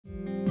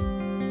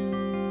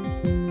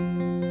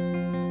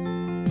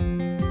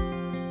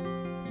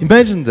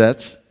Imagine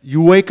that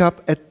you wake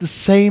up at the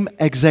same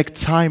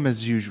exact time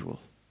as usual.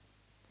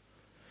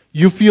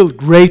 You feel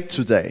great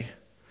today.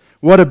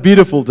 What a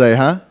beautiful day,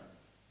 huh?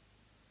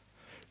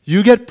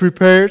 You get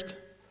prepared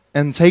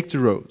and take the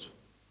road.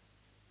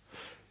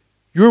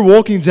 You're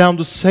walking down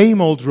the same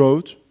old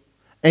road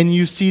and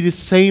you see the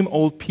same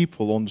old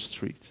people on the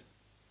street.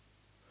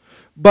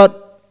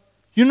 But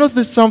you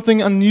notice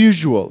something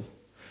unusual.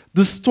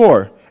 The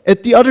store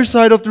at the other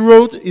side of the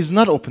road is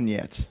not open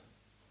yet.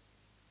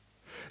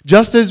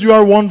 Just as you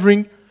are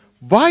wondering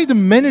why the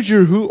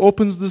manager who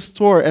opens the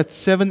store at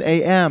 7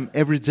 a.m.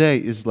 every day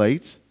is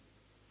late,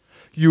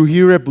 you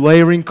hear a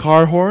blaring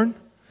car horn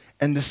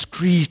and the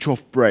screech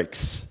of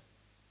brakes.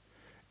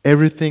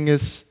 Everything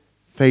is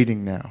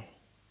fading now.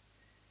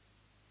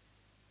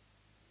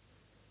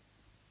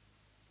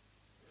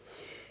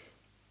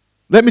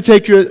 Let me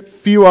take you a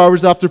few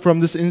hours after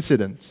from this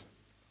incident.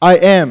 I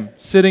am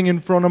sitting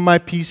in front of my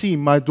PC in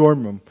my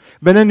dorm room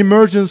when an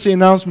emergency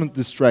announcement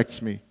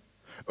distracts me.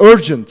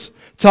 Urgent,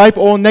 type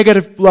O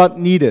negative blood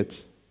needed.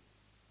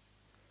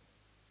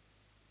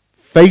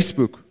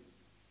 Facebook,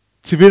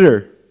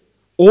 Twitter,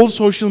 all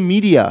social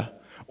media,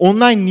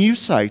 online news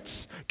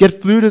sites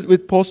get flooded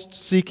with posts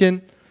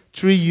seeking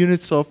 3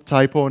 units of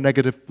type O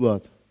negative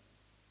blood.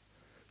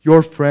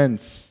 Your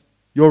friends,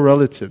 your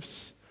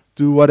relatives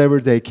do whatever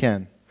they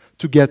can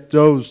to get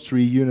those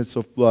 3 units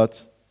of blood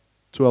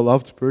to a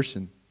loved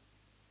person,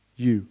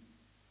 you.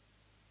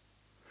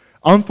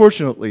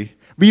 Unfortunately,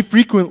 we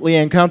frequently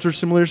encounter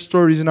similar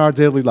stories in our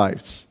daily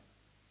lives.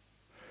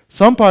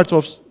 Some parts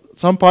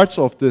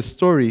of this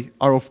story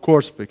are of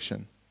course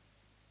fiction,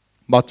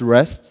 but the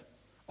rest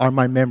are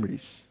my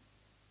memories.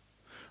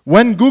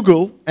 When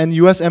Google and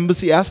US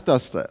Embassy asked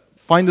us to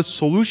find a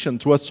solution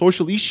to a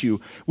social issue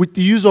with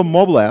the use of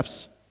mobile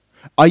apps,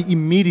 I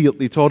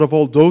immediately thought of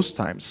all those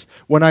times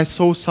when I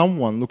saw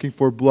someone looking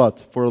for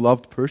blood for a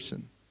loved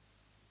person.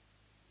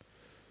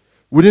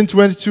 Within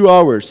 22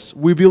 hours,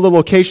 we built a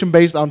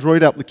location-based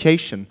Android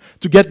application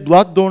to get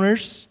blood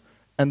donors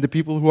and the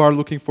people who are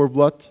looking for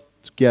blood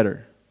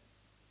together.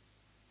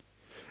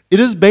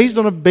 It is based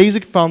on a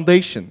basic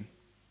foundation.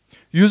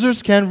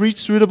 Users can reach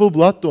suitable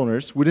blood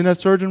donors within a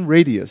certain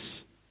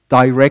radius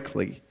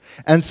directly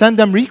and send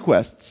them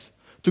requests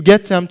to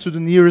get them to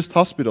the nearest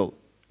hospital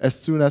as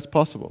soon as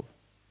possible.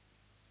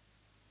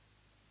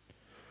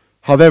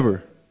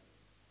 However,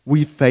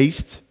 we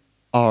faced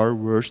our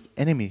worst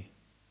enemy.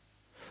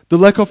 The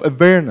lack of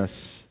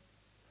awareness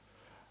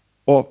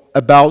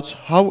about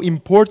how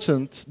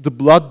important the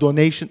blood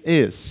donation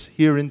is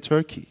here in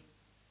Turkey.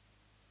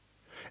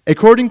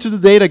 According to the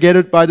data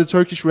gathered by the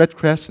Turkish Red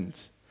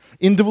Crescent,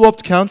 in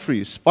developed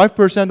countries,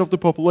 5% of the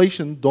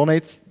population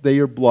donates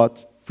their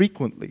blood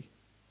frequently.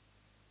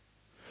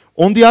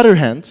 On the other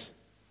hand,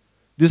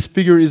 this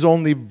figure is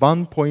only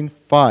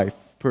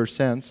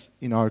 1.5%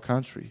 in our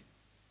country.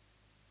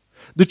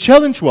 The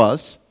challenge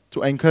was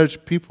to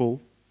encourage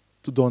people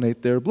to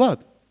donate their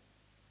blood.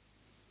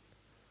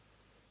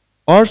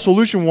 Our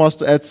solution was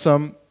to add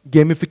some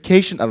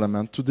gamification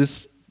element to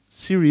this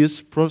serious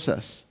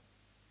process.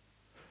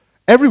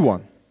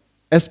 Everyone,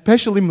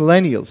 especially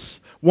millennials,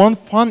 want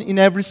fun in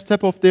every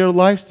step of their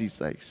lives these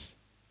days.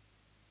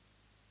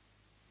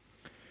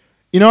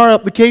 In our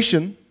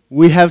application,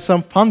 we have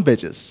some fun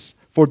badges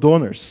for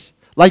donors,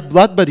 like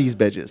Blood Buddies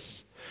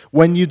badges,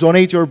 when you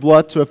donate your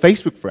blood to a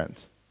Facebook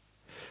friend,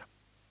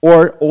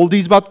 or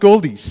oldies but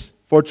goldies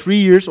for 3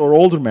 years or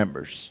older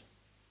members.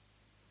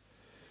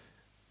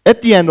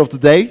 At the end of the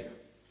day,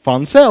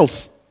 fun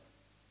sells.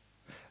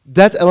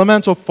 That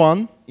element of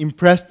fun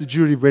impressed the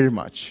jury very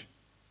much.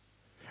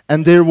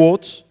 And their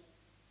votes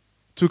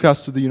took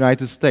us to the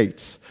United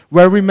States,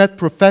 where we met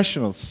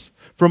professionals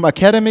from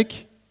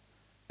academic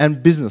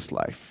and business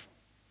life.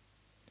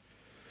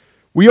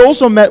 We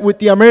also met with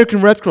the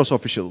American Red Cross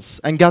officials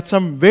and got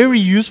some very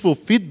useful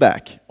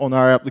feedback on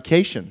our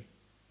application.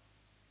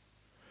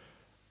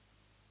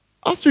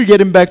 After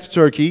getting back to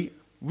Turkey,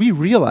 we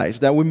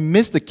realized that we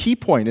missed a key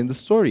point in the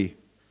story.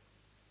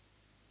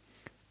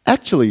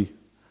 Actually,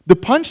 the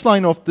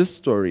punchline of this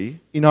story,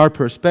 in our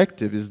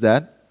perspective, is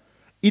that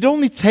it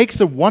only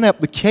takes one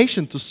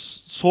application to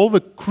solve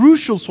a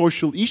crucial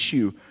social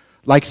issue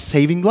like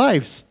saving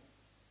lives.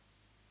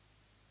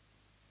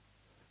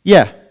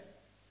 Yeah,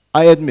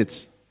 I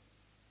admit,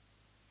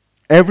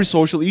 every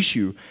social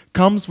issue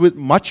comes with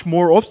much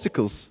more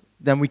obstacles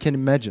than we can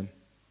imagine.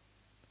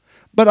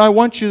 But I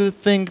want you to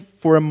think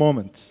for a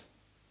moment.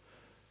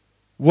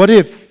 What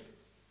if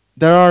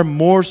there are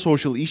more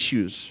social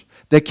issues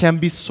that can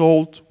be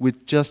solved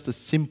with just a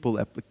simple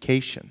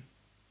application?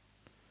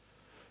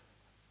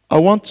 I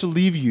want to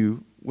leave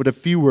you with a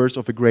few words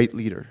of a great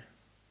leader.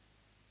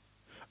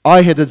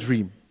 I had a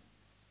dream.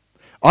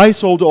 I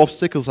saw the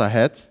obstacles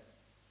ahead,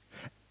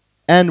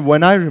 and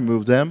when I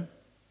removed them,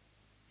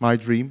 my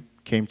dream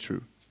came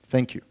true.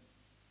 Thank you.